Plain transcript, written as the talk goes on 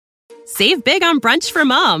Save big on brunch for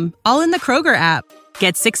mom, all in the Kroger app.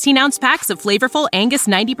 Get 16-ounce packs of flavorful Angus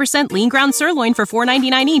 90% lean ground sirloin for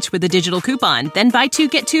 $4.99 each with a digital coupon. Then buy 2,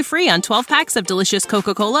 get 2 free on 12 packs of delicious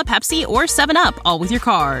Coca-Cola, Pepsi, or 7-Up, all with your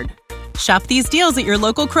card. Shop these deals at your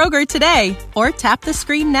local Kroger today, or tap the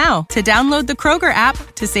screen now to download the Kroger app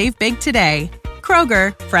to save big today.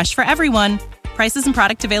 Kroger, fresh for everyone. Prices and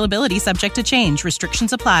product availability subject to change.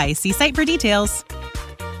 Restrictions apply. See site for details.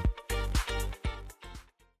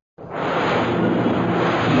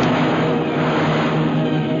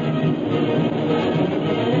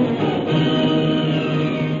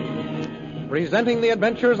 Presenting the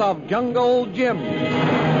adventures of Jungle Jim.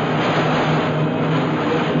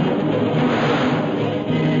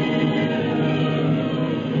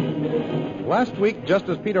 Last week, just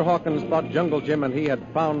as Peter Hawkins thought Jungle Jim and he had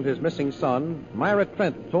found his missing son, Myra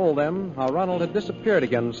Trent told them how Ronald had disappeared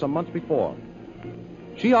again some months before.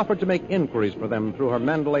 She offered to make inquiries for them through her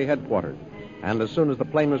Mandalay headquarters, and as soon as the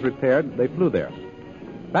plane was repaired, they flew there.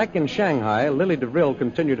 Back in Shanghai, Lily DeVril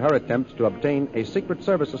continued her attempts to obtain a Secret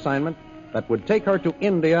Service assignment that would take her to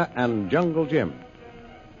India and Jungle Jim.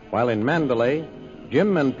 While in Mandalay,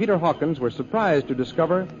 Jim and Peter Hawkins were surprised to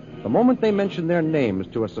discover, the moment they mentioned their names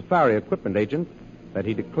to a safari equipment agent, that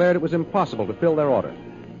he declared it was impossible to fill their order.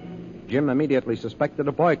 Jim immediately suspected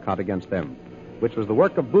a boycott against them, which was the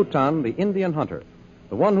work of Bhutan, the Indian hunter,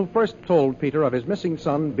 the one who first told Peter of his missing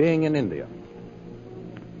son being in India.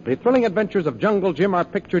 The thrilling adventures of Jungle Jim are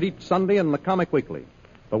pictured each Sunday in the Comic Weekly,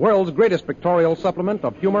 the world's greatest pictorial supplement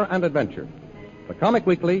of humor and adventure. The Comic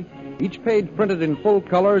Weekly, each page printed in full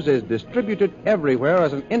colors, is distributed everywhere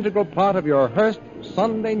as an integral part of your Hearst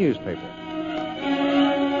Sunday newspaper.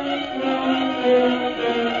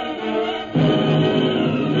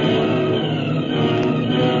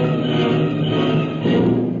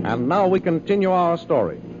 And now we continue our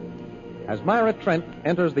story. As Myra Trent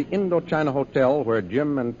enters the Indochina Hotel where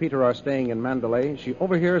Jim and Peter are staying in Mandalay, she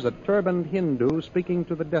overhears a turbaned Hindu speaking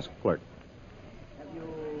to the desk clerk. Have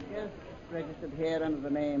you just registered here under the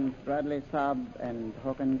names Bradley Saab and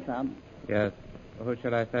Hawkins Saab? Yes. Who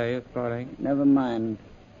should I say is calling? Never mind.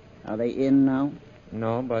 Are they in now?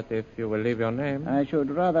 No, but if you will leave your name. I should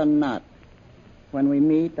rather not. When we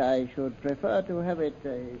meet, I should prefer to have it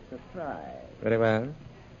a surprise. Very well.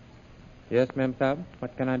 Yes, Ma'am Saab,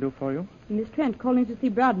 what can I do for you? Miss Trent calling to see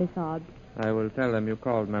Bradley, Saab. I will tell them you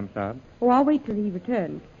called, Ma'am Saab. Oh, I'll wait till he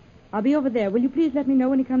returns. I'll be over there. Will you please let me know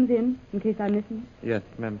when he comes in case I miss him? Yes,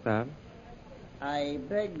 Ma'am Saab. I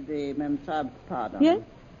beg the Ma'am Saab's pardon. Yes?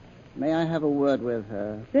 May I have a word with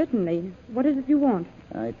her? Certainly. What is it you want?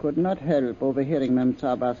 I could not help overhearing Ma'am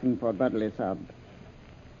Saab asking for Bradley Saab.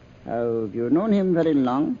 Have you known him very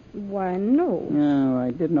long? Why, no. No,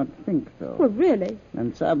 I did not think so. Well, really?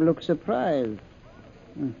 Ma'am Saab looked surprised.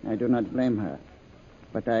 I do not blame her.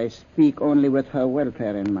 But I speak only with her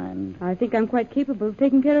welfare in mind. I think I'm quite capable of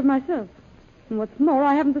taking care of myself. And what's more,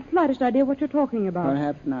 I haven't the slightest idea what you're talking about.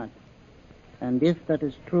 Perhaps not. And if that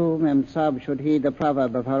is true, Ma'am Saab should heed the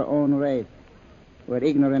proverb of her own race, where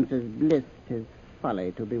ignorance is bliss, 'tis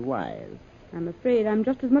folly to be wise. I'm afraid I'm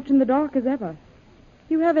just as much in the dark as ever.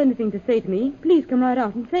 If you have anything to say to me, please come right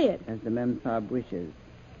out and say it. As the Ma'am Saab wishes.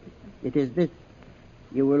 It is this.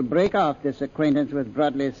 You will break off this acquaintance with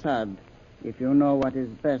Bradley Saab if you know what is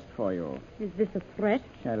best for you. Is this a threat?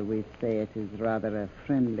 Shall we say it is rather a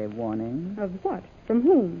friendly warning? Of what? From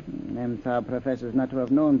whom? Ma'am Saab professes not to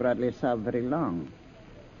have known Bradley Saab very long.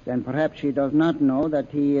 Then perhaps she does not know that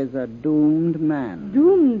he is a doomed man.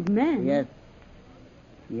 Doomed man? Yes.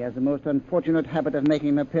 He has the most unfortunate habit of making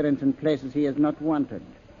an appearance in places he is not wanted.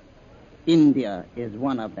 India is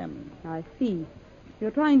one of them. I see.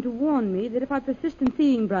 You're trying to warn me that if I persist in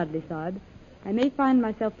seeing Bradley Saab, I may find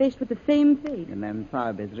myself faced with the same fate. The Ma'am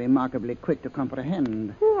Saab is remarkably quick to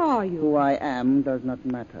comprehend. Who are you? Who I am does not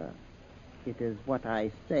matter. It is what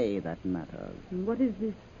I say that matters. And what is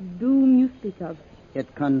this doom you speak of?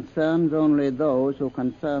 It concerns only those who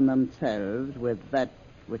concern themselves with that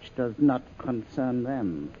which does not concern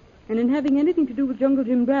them. And in having anything to do with Jungle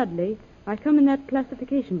Jim Bradley, I come in that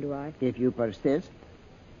classification, do I? If you persist,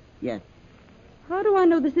 yes. How do I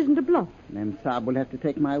know this isn't a bluff? Ma'am Saab will have to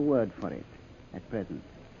take my word for it at present.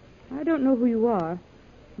 I don't know who you are,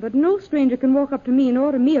 but no stranger can walk up to me and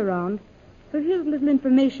order me around. So here's a little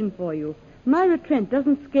information for you. Myra Trent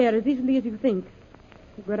doesn't scare as easily as you think.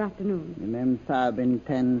 Good afternoon. Ma'am Saab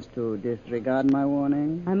intends to disregard my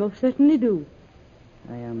warning? I most certainly do.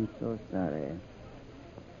 I am so sorry.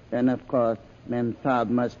 Then, of course, Ma'am Saab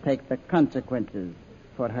must take the consequences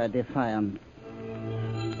for her defiance.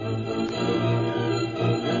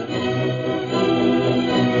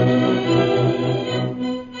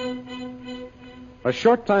 A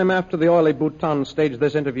short time after the oily Bhutan staged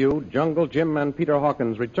this interview, Jungle Jim and Peter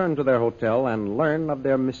Hawkins returned to their hotel and learned of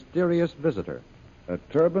their mysterious visitor. A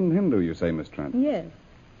turbaned Hindu, you say, Miss Trent? Yes,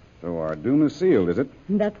 So our doom is sealed, is it?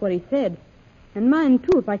 that's what he said. And mine,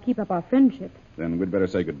 too, if I keep up our friendship. Then we'd better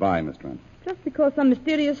say goodbye, Miss Trent. Just because some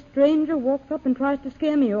mysterious stranger walks up and tries to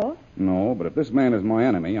scare me off? No, but if this man is my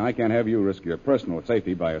enemy, I can't have you risk your personal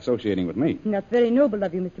safety by associating with me. And that's very noble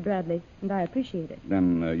of you, Mr. Bradley, and I appreciate it.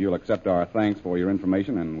 Then you'll accept our thanks for your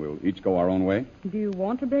information, and we'll each go our own way? Do you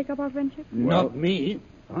want to break up our friendship? Not me.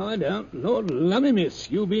 I don't. Lord love me, miss.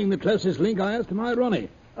 You being the closest link I has to my Ronnie.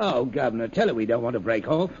 Oh, Governor, tell her we don't want to break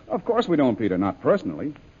off. Of course we don't, Peter, not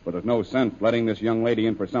personally. But there's no sense letting this young lady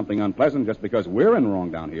in for something unpleasant just because we're in wrong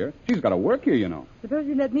down here. She's got to work here, you know. Suppose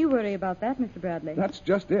you let me worry about that, Mr. Bradley. That's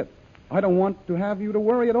just it. I don't want to have you to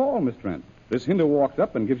worry at all, Miss Trent. This Hindu walks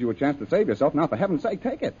up and gives you a chance to save yourself. Now, for heaven's sake,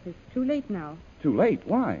 take it. It's too late now. Too late.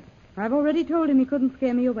 Why? I've already told him he couldn't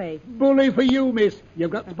scare me away. Bully for you, miss. You've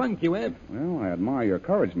got spunk, you have. Well, I admire your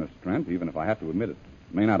courage, Miss Trent, even if I have to admit it.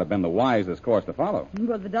 May not have been the wisest course to follow.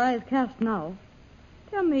 Well, the die is cast now.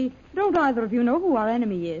 Tell me, don't either of you know who our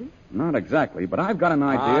enemy is? Not exactly, but I've got an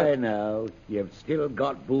idea. I know. You've still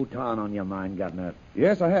got Bhutan on your mind, Governor.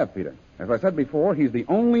 Yes, I have, Peter. As I said before, he's the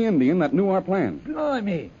only Indian that knew our plans.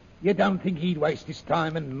 Blimey. You don't think he'd waste his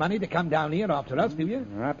time and money to come down here after us, do you?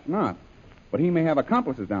 Perhaps not. But he may have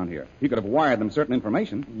accomplices down here. He could have wired them certain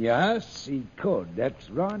information. Yes, he could. That's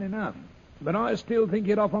right enough. But I still think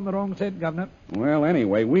you're off on the wrong scent, Governor. Well,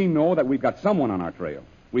 anyway, we know that we've got someone on our trail.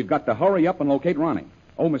 We've got to hurry up and locate Ronnie.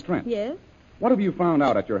 Oh, Miss Trent. Yes? What have you found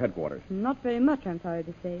out at your headquarters? Not very much, I'm sorry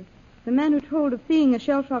to say. The man who told of seeing a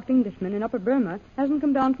shell-shocked Englishman in Upper Burma hasn't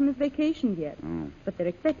come down from his vacation yet. Oh. But they're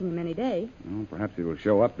expecting him any day. Well, perhaps he will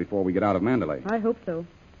show up before we get out of Mandalay. I hope so.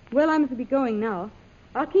 Well, I must be going now.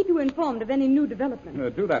 I'll keep you informed of any new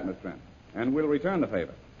developments. Do that, Miss Trent, and we'll return the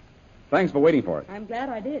favor. Thanks for waiting for us. I'm glad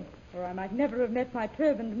I did, or I might never have met my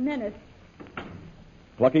turbaned menace.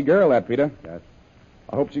 Plucky girl, that, Peter. Yes.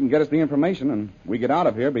 I hope she can get us the information, and we get out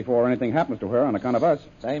of here before anything happens to her on account of us.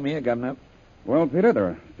 Same here, Governor. Well, Peter, there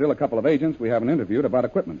are still a couple of agents we haven't interviewed about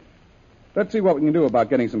equipment. Let's see what we can do about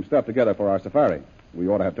getting some stuff together for our safari. We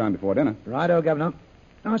ought to have time before dinner. Righto, Governor.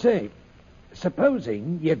 I say,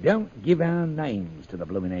 supposing you don't give our names to the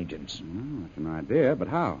blooming agents. Oh, that's an idea, but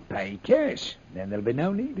how? Pay cash. Then there'll be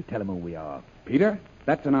no need to tell them who we are. Peter,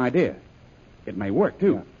 that's an idea. It may work,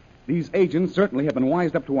 too. Yeah. These agents certainly have been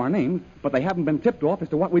wised up to our names, but they haven't been tipped off as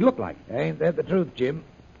to what we look like. Ain't that the truth, Jim?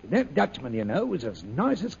 That Dutchman, you know, was as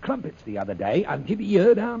nice as crumpets the other day until he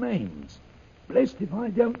heard our names. Blessed if I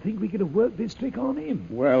don't think we could have worked this trick on him.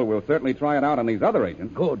 Well, we'll certainly try it out on these other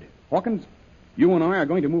agents. Good. Hawkins, you and I are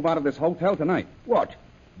going to move out of this hotel tonight. What?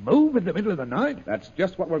 Move in the middle of the night? That's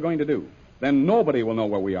just what we're going to do. Then nobody will know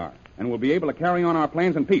where we are, and we'll be able to carry on our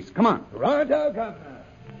plans in peace. Come on. Righto, Governor.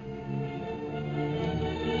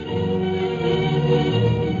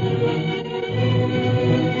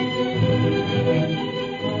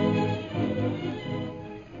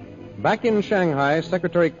 Back in Shanghai,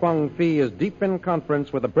 Secretary Kwang Fee is deep in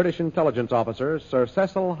conference with a British intelligence officer, Sir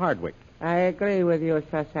Cecil Hardwick. I agree with you,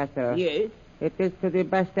 Sir Cecil. Yes? It is to the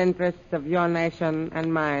best interests of your nation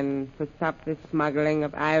and mine to stop the smuggling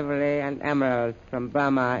of ivory and emeralds from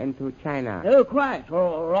Burma into China. Oh, quite,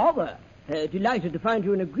 or rather. Delighted to find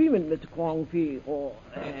you in agreement, Mr. Kwang Fee, or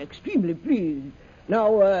extremely pleased.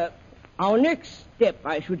 Now, our next step,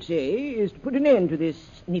 I should say, is to put an end to this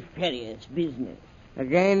nefarious business.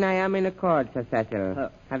 Again, I am in accord, Sir Cecil.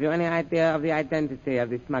 Have you any idea of the identity of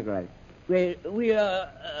the smugglers? Well,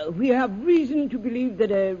 we have reason to believe that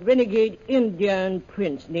a renegade Indian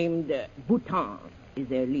prince named Bhutan is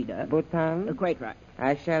their leader. Bhutan? Quite right.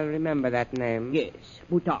 I shall remember that name. Yes,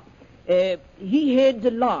 Bhutan. He heads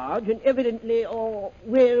a large and evidently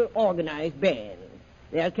well-organized band.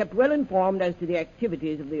 They are kept well informed as to the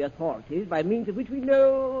activities of the authorities, by means of which we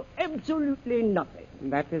know absolutely nothing.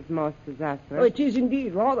 That is most disastrous. Oh, it is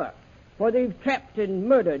indeed, rather. For they've trapped and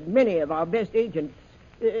murdered many of our best agents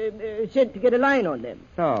sent to get a line on them.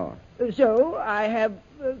 So I have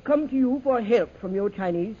come to you for help from your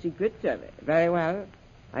Chinese Secret Service. Very well.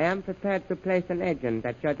 I am prepared to place an agent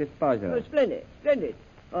at your disposal. Oh, splendid, splendid.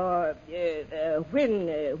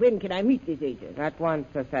 When can I meet this agent? At once,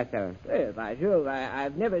 Sir Cecil. Well, by Jove,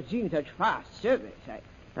 I've never seen such fast service.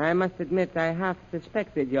 I must admit I half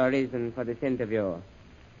suspected your reason for this interview.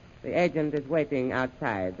 The agent is waiting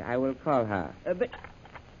outside. I will call her. But...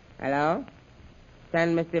 Hello?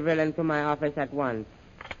 Send Miss DeVillen to my office at once.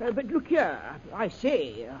 But look here, I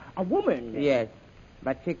say, a woman... Yes.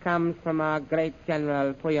 But she comes from our great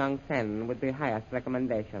General Fuyang Sen with the highest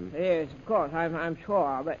recommendation. Yes, of course, I'm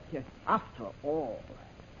sure, but after all,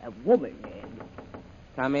 a woman,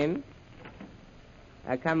 Come in.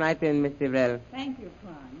 Come right in, Miss DeVril. Thank you,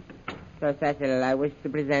 Quan. Sir Cecil, I wish to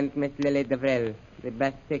present Miss Lily DeVril, the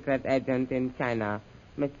best secret agent in China.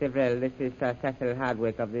 Miss DeVril, this is Sir Cecil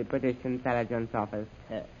Hardwick of the British Intelligence Office.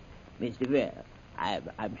 Mr. Vere,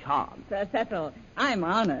 I'm charmed. Sir Cecil, I'm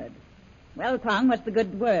honored. Well, Tong, what's the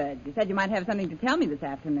good word? You said you might have something to tell me this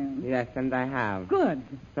afternoon. Yes, and I have. Good.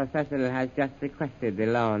 Sir Cecil has just requested the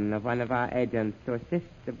loan of one of our agents to assist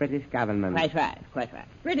the British government. Quite right.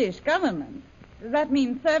 British government? Does that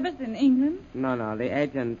mean service in England? No, the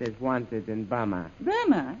agent is wanted in Burma.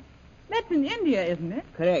 Burma? That's in India, isn't it?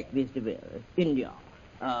 Correct, Mr. Vere. India.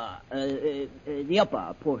 The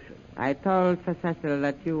upper portion. I told Sir Cecil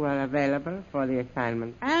that you were available for the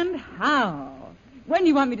assignment. And how? When do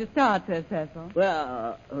you want me to start, Sir Cecil?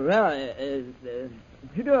 Well, I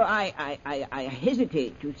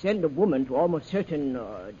hesitate to send a woman to almost certain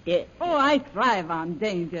death. Oh, I thrive on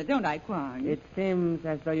danger, don't I, Kwong? It seems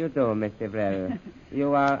as though you do, Miss DeVril.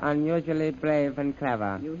 You are unusually brave and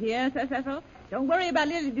clever. You hear, Sir Cecil? Don't worry about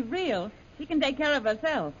Lily DeVril. She can take care of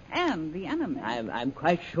herself and the enemy. I'm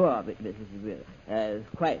quite sure of it, Mrs. DeVril.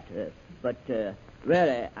 Quite. But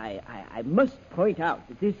really, I must point out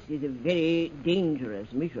that this is a very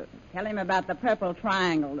dangerous mission. Tell him about the Purple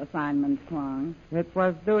Triangle assignment, Kwong. It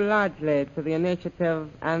was due largely to the initiative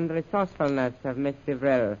and resourcefulness of Miss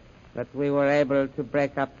DeVril that we were able to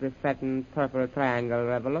break up the threatened Purple Triangle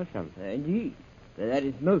revolution. Indeed. That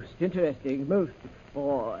is most interesting,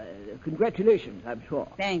 congratulations, I'm sure.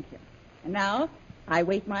 Thank you. And now, I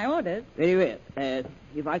wait my orders. Very well.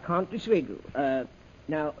 If I can't dissuade you.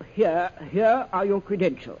 Now, here are your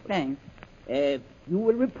credentials. Thanks. You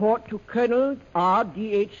will report to Colonel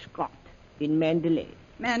R.D.H. Scott in Mandalay.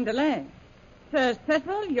 Mandalay? Sir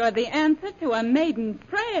Cecil, you're the answer to a maiden's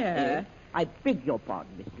prayer. I beg your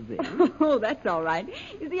pardon, Mr. Will. Oh, that's all right.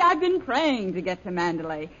 You see, I've been praying to get to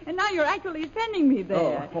Mandalay, and now you're actually sending me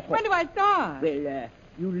there. When do I start? Well,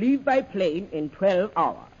 you leave by plane in 12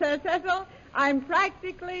 hours. Sir Cecil, I'm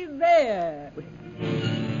practically there.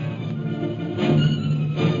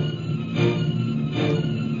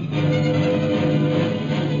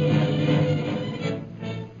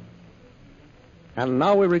 And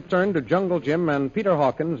now we return to Jungle Jim and Peter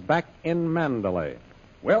Hawkins back in Mandalay.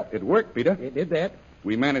 Well, it worked, Peter. It did that.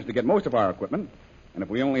 We managed to get most of our equipment. And if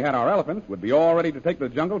we only had our elephants, we'd be all ready to take the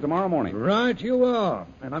jungle tomorrow morning. Right you are.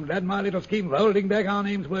 And I'm glad my little scheme of holding back our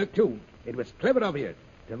names worked, too. It was clever of you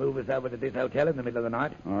to move us over to this hotel in the middle of the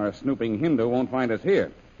night. Our snooping Hindu won't find us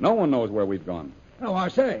here. No one knows where we've gone. Oh, I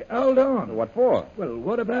say, hold on. What for? Well,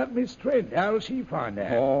 what about Miss Trent? How'll she find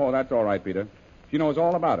out? Oh, that's all right, Peter. She knows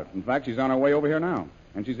all about it. In fact, she's on her way over here now.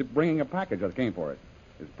 And she's bringing a package that came for it.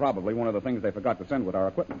 It's probably one of the things they forgot to send with our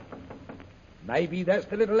equipment. Maybe that's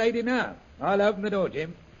the little lady now. I'll open the door,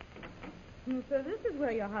 Jim. So this is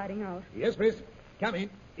where you're hiding out. Yes, miss. Come in.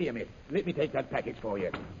 Here, miss. Let me take that package for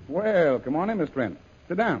you. Well, come on in, Miss Trent.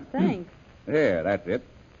 Sit down. Thanks. There, that's it.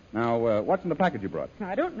 Now, what's in the package you brought?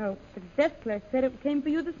 I don't know. The desk clerk said it came for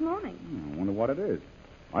you this morning. I wonder what it is.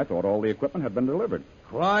 I thought all the equipment had been delivered.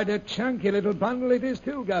 Quite a chunky little bundle it is,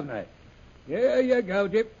 too, Governor. Here you go,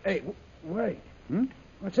 Jim. Hey, wait.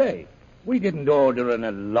 I say, we didn't order an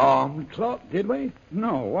alarm clock, did we?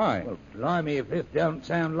 No, why? Well, blimey, if this don't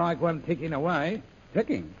sound like one ticking away.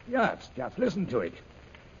 Ticking? Yes, just listen to it.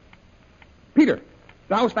 Peter,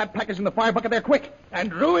 douse that package in the fire bucket there, quick.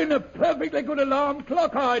 And ruin a perfectly good alarm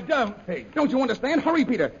clock, I don't think. Don't you understand? Hurry,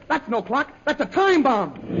 Peter. That's no clock. That's a time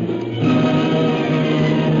bomb.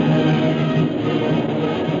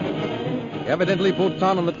 Evidently,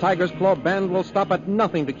 Bhutan and the Tiger's Claw Band will stop at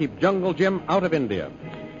nothing to keep Jungle Jim out of India.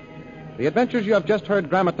 The adventures you have just heard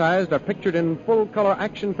dramatized are pictured in full-color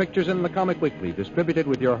action pictures in the Comic Weekly, distributed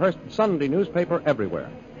with your Hearst Sunday newspaper everywhere.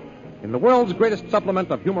 In the world's greatest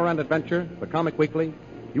supplement of humor and adventure, the Comic Weekly,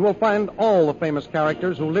 you will find all the famous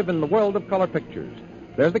characters who live in the world of color pictures.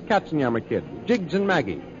 There's the Katzenjammer Kid, Jiggs and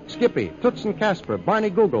Maggie, Skippy, Toots and Casper, Barney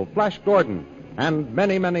Google, Flash Gordon, and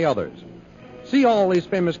many, many others. See all these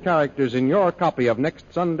famous characters in your copy of next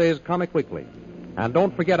Sunday's Comic Weekly. And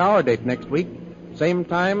don't forget our date next week, same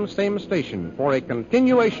time, same station, for a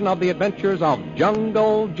continuation of the adventures of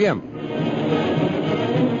Jungle Jim.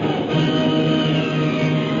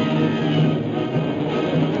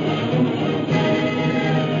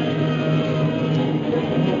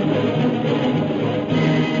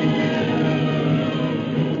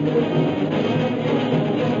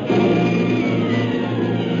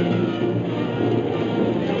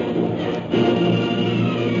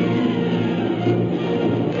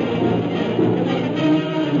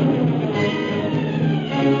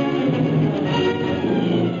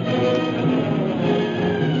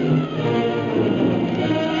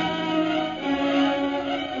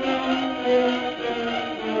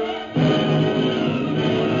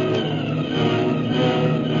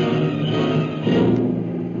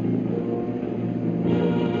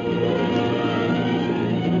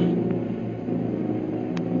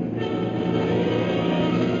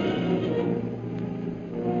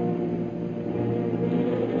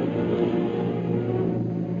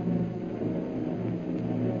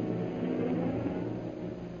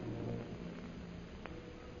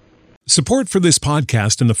 Support for this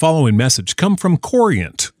podcast and the following message come from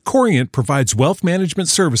Corient. Corient provides wealth management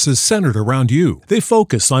services centered around you. They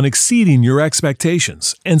focus on exceeding your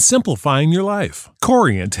expectations and simplifying your life.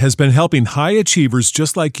 Corient has been helping high achievers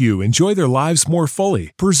just like you enjoy their lives more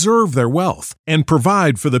fully, preserve their wealth, and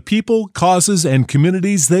provide for the people, causes, and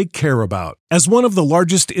communities they care about. As one of the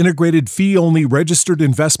largest integrated fee-only registered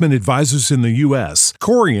investment advisors in the U.S.,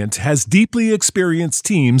 Corient has deeply experienced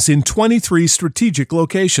teams in 23 strategic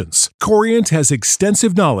locations. Corient has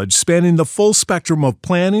extensive knowledge spanning the full spectrum of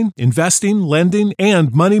planning, investing, lending,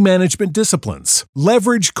 and money management disciplines.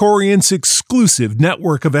 Leverage Corient's exclusive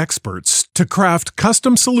network of experts to craft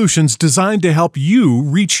custom solutions designed to help you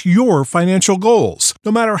reach your financial goals,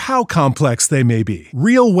 no matter how complex they may be.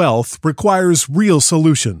 Real wealth requires real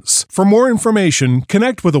solutions. For more information,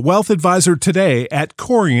 connect with a wealth advisor today at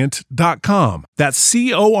Corient.com. That's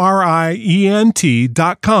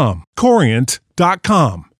Corient.com.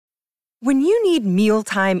 Corient.com. When you need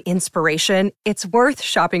mealtime inspiration, it's worth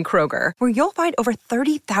shopping Kroger, where you'll find over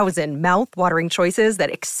 30,000 mouth-watering choices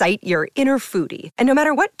that excite your inner foodie. And no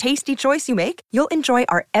matter what tasty choice you make, you'll enjoy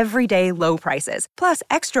our everyday low prices, plus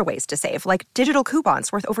extra ways to save, like digital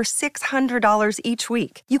coupons worth over $600 each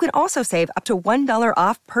week. You can also save up to $1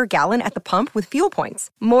 off per gallon at the pump with fuel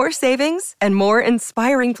points. More savings and more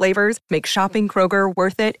inspiring flavors make shopping Kroger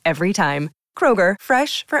worth it every time. Kroger,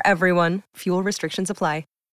 fresh for everyone. Fuel restrictions apply.